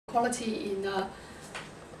Inequality in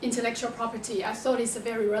intellectual property, I thought it's a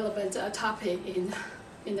very relevant topic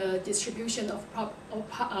in the distribution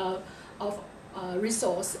of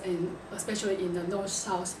resource, and especially in the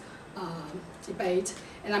North-South debate.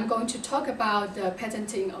 And I'm going to talk about the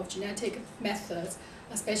patenting of genetic methods,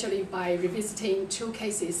 especially by revisiting two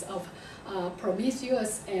cases of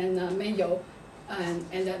Prometheus and Mayo and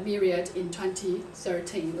Myriad in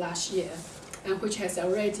 2013, last year, and which has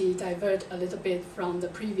already diverged a little bit from the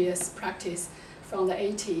previous practice from the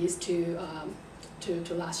 80s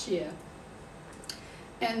to last year.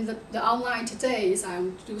 And the outline today is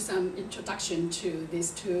I'll do some introduction to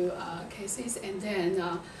these two cases, and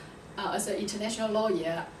then as an international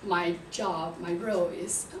lawyer, my role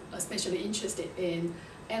is especially interested in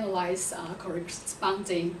analyze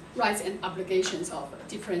corresponding rights and obligations of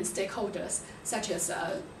different stakeholders, such as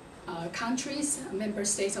countries, member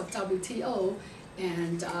states of WTO,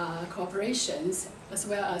 and corporations, as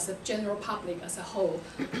well as the general public as a whole.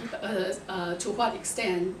 To what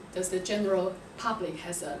extent does the general public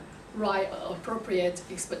has a right, appropriate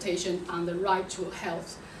expectation on the right to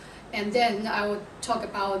health? And then I will talk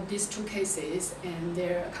about these two cases and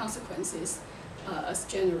their consequences as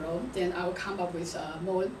general. Then I will come up with a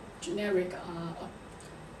more generic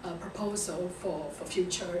proposal for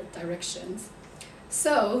future directions.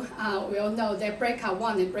 So we all know that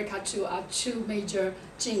BRCA1 and BRCA2 are two major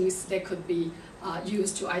genes that could be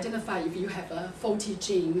used to identify if you have 40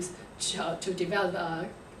 genes to develop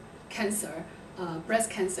cancer, breast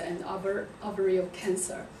cancer and ovarian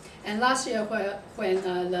cancer. And last year, when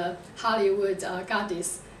the Hollywood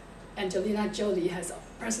goddess Angelina Jolie has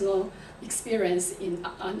personal experience in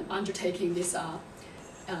undertaking this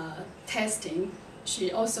testing,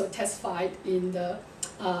 she also testified in the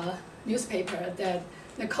newspaper that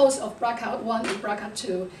the cost of BRCA1 and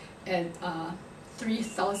BRCA2 at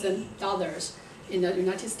 $3,000 in the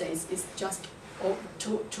United States is just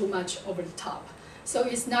too much over the top. So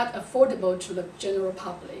it's not affordable to the general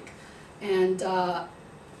public. And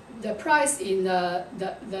the price in the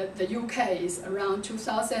UK is around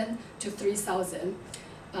 2,000 to 3,000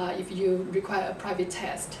 if you require a private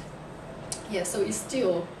test. Yeah, so it's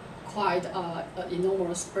still quite an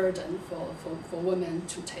enormous burden for women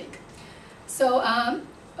to take. So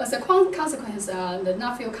as a consequence, the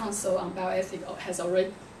Nuffield Council on Bioethics has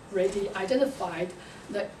already identified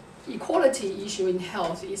the equality issue in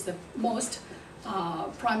health is the most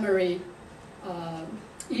primary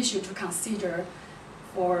issue to consider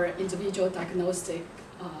for individual diagnostic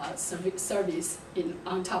service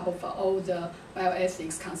on top of all the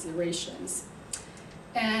bioethics considerations.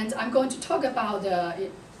 And I'm going to talk about the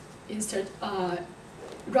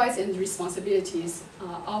rights and responsibilities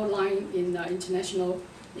outlined in the international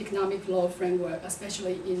economic law framework,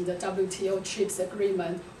 especially in the WTO TRIPS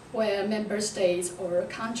agreement, where member states or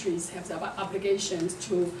countries have the obligations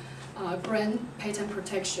to grant patent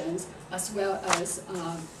protections, as well as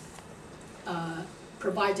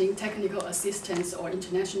providing technical assistance or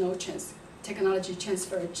international technology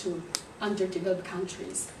transfer to underdeveloped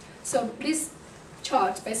countries. So this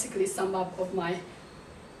chart basically sums up of my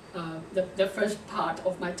the first part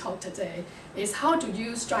of my talk today is how do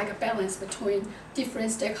you strike a balance between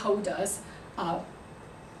different stakeholders,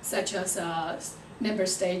 such as member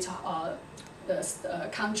states,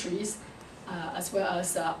 countries, as well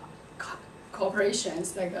as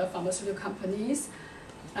corporations like pharmaceutical companies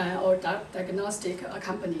or diagnostic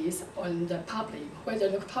companies, and the public, whether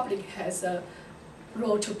the public has a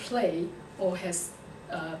role to play or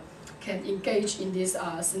can engage in this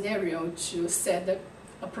scenario to set the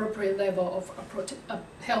appropriate level of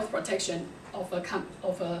health protection of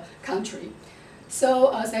a country.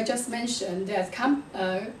 So as I just mentioned, that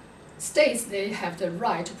states, they have the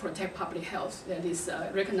right to protect public health that is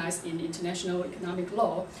recognized in international economic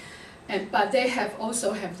law, but they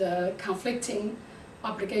also have the conflicting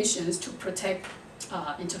obligations to protect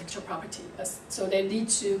intellectual property. So they need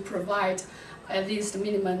to provide at least a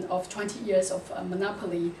minimum of 20 years of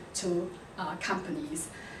monopoly to companies.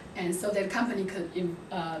 And so that company could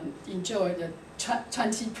enjoy the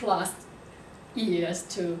 20 plus years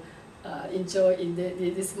to enjoy in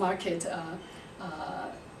this market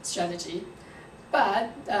strategy. But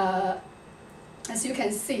as you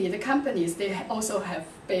can see, the companies, they also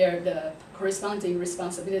bear the corresponding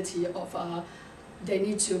responsibility of they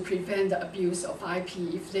need to prevent the abuse of IP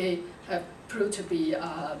if they have proved to be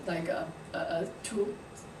too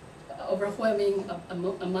overwhelming a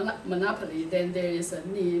monopoly. Then there is a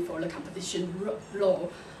need for the competition law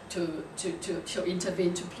to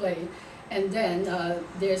intervene, to play. And then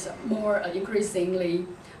there's more increasingly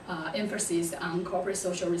emphasis on corporate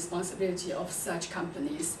social responsibility of such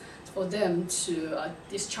companies. for them to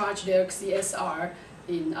discharge their CSR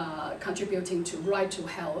in contributing to right to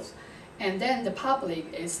health. And then the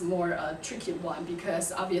public is more a tricky one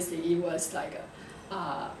because obviously it was like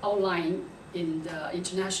outlined in the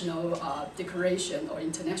international declaration or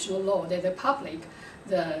international law that the public,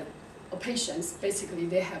 the patients, basically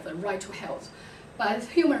they have a right to health. But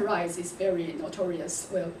human rights is very notorious,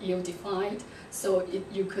 well, ill-defined, so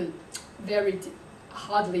you could very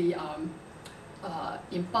hardly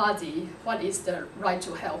embody what is the right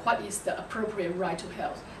to health, what is the appropriate right to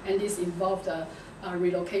health, and this involved the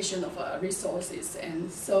relocation of resources.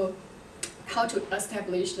 And so how to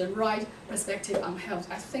establish the right perspective on health,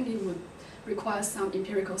 I think it would require some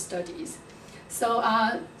empirical studies. So,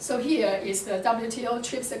 so here is the WTO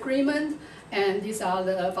TRIPS agreement, and these are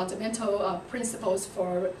the fundamental principles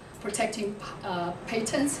for protecting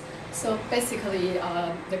patents. So basically,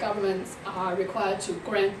 the governments are required to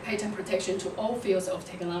grant patent protection to all fields of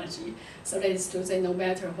technology. So that is to say, no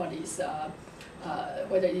matter what is,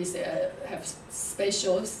 whether it is have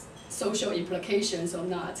spatial, social implications or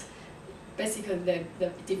not. Basically,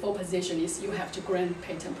 the default position is you have to grant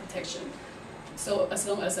patent protection. So as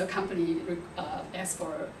long as a company asks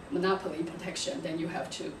for monopoly protection, then you have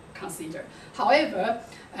to consider. However,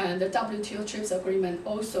 the WTO TRIPS agreement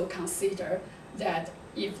also consider that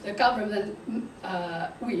if the government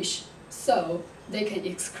wish, so they can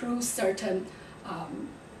exclude certain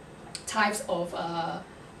types of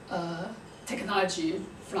technology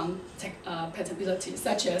from patentability,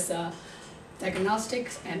 such as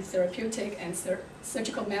diagnostics and therapeutic and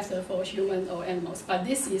surgical method for human or animals. But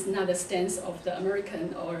this is not the stance of the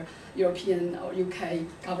American or European or UK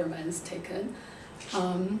governments taken.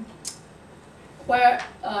 Where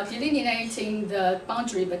delineating the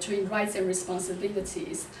boundary between rights and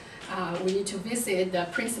responsibilities, we need to visit the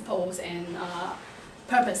principles and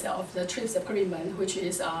purpose of the TRIPS agreement, which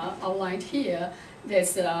is outlined here.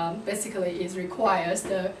 This basically requires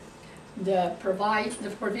the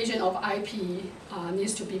provision of IP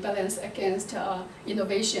needs to be balanced against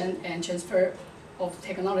innovation and transfer of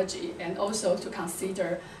technology, and also to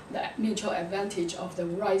consider the mutual advantage of the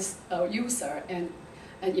rights user and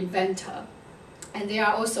inventor. And there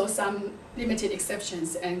are also some limited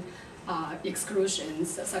exceptions and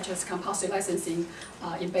exclusions, such as compulsory licensing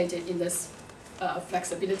embedded in the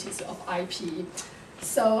flexibilities of IP.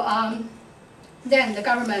 So then the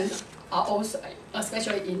government are also,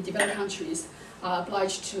 especially in developed countries, are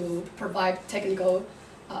obliged to provide technical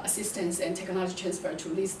assistance and technology transfer to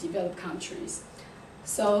least developed countries.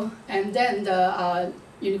 So, and then the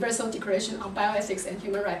Universal Declaration on Bioethics and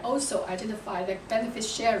Human Rights also identify the benefit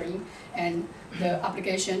sharing and the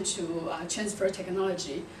obligation to transfer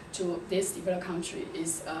technology to this developed country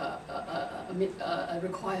is a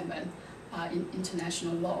requirement in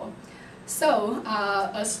international law. So,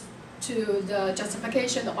 as to the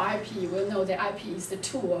justification of IP, we'll know that IP is the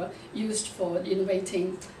tool used for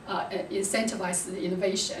innovating, incentivize the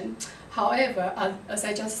innovation. However, as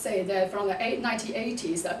I just said, that from the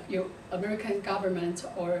 1980s, the American government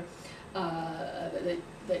or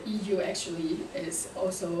the EU actually is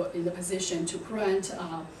also in the position to grant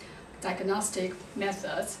diagnostic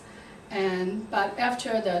methods. But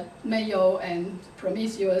after the Mayo and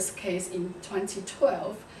Prometheus case in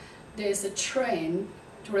 2012, there's a trend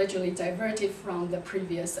gradually diverted from the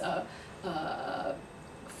previous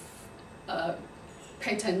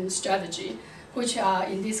patent strategy, which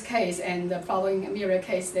in this case and the following Myriad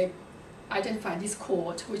case, they identify this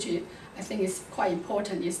quote, which I think is quite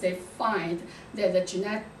important, is they find that the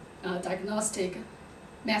genetic diagnostic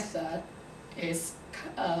method is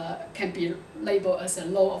can be labeled as a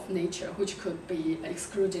law of nature, which could be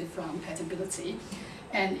excluded from patentability.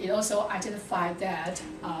 And it also identified that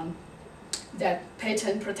that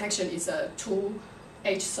patent protection is a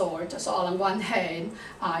two-edged sword. So on one hand,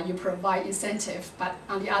 you provide incentives, but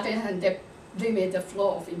on the other hand, they limit the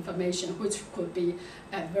flow of information, which could be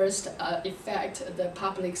adverse affect the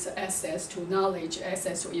public's access to knowledge,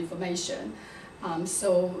 access to information.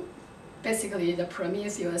 So basically, the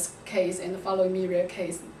Prometheus case and the following Myriad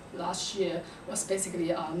case last year was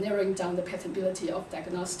basically narrowing down the patentability of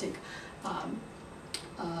diagnostic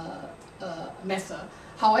method.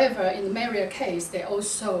 However, in the Myriad case, they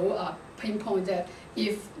also pinpoint that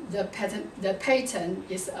if the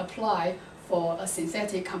patent is applied for a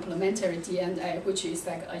synthetic complementary DNA, which is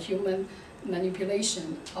like a human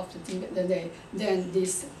manipulation of the DNA, then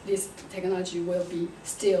this technology will be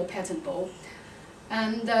still patentable.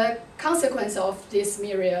 And the consequence of this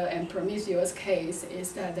Myriad and Prometheus case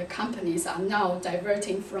is that the companies are now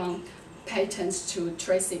diverting from patents to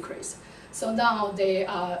trade secrets. So now they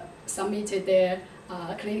submitted their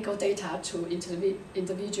clinical data to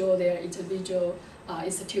individual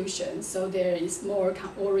institutions. So there is more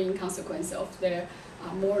worrying consequence of their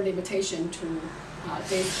more limitation to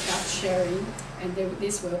data sharing, and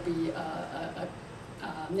this will be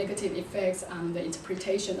negative effects on the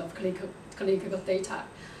interpretation of clinical data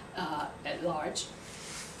at large.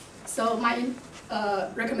 So my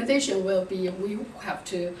recommendation will be we have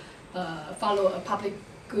to follow a public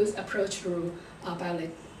goods approach through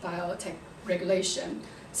biotech regulation.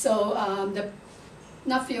 So the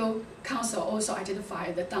Nuffield Council also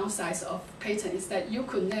identified the downsides of patent is that you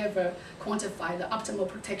could never quantify the optimal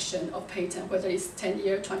protection of patent, whether it's 10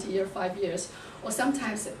 years, 20 years, 5 years, or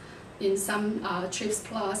sometimes in some TRIPS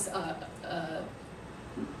Plus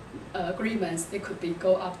agreements, they could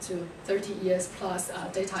go up to 30 years plus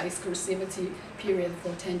data exclusivity period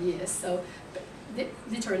for 10 years. So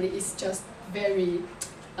literally it's just very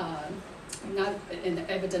not an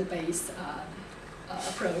evidence-based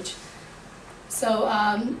approach. So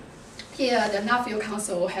here the Nuffield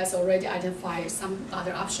Council has already identified some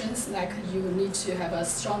other options, like you need to have a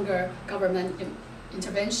stronger government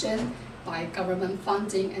intervention by government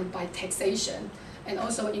funding and by taxation, and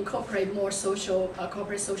also incorporate more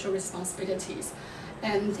corporate social responsibilities.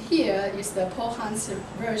 And here is the Paul Hunt's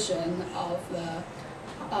version of the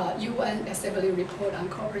UN Assembly report on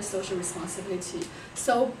corporate social responsibility.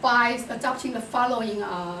 So by adopting the following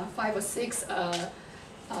 5 or 6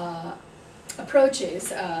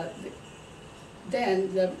 approaches,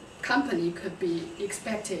 then the company could be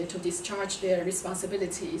expected to discharge their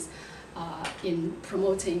responsibilities in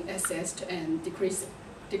promoting access and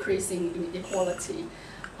decreasing inequality.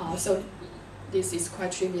 So this is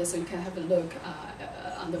quite trivial, so you can have a look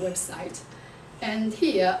on the website. And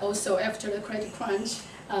here also, after the credit crunch,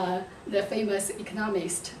 the famous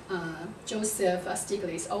economist Joseph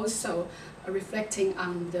Stiglitz also reflecting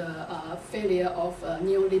on the failure of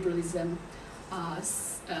neoliberalism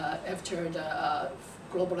after the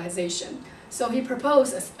globalization. So he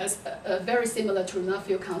proposed very similar to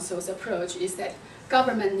Nuffield Council's approach, is that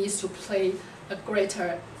government needs to play a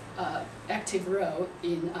greater active role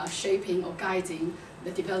in shaping or guiding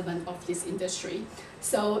the development of this industry.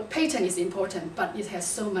 So patent is important, but it has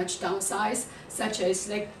so much downsides, such as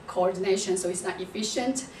like coordination, so it's not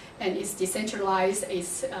efficient, and it's decentralized,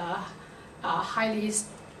 it's highly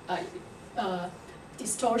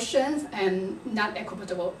distortion and not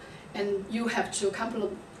equitable. And you have to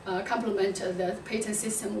complement the patent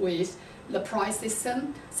system with the price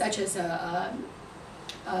system, such as the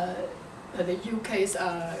UK's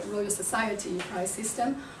Royal Society price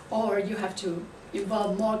system, or you have to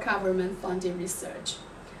involve more government funding research.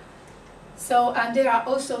 So, and there are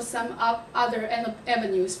also some other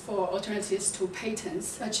avenues for alternatives to patents,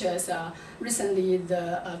 such as recently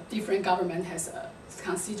the different government has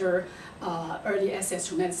considered early access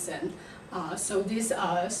to medicine. So this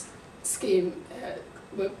scheme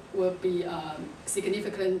will be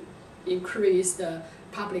significantly increase the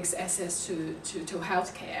public's access to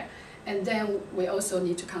healthcare. And then we also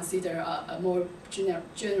need to consider a more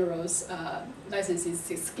generous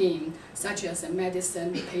licensing scheme, such as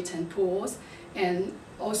medicine patent pools. And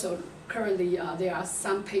also currently there are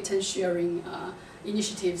some patent sharing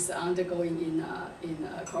initiatives undergoing in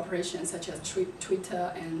corporations such as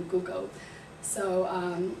Twitter and Google. So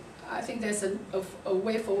I think there's a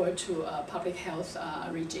way forward to a public health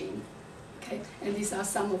regime. Okay, and these are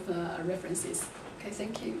some of the references. Okay,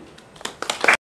 thank you.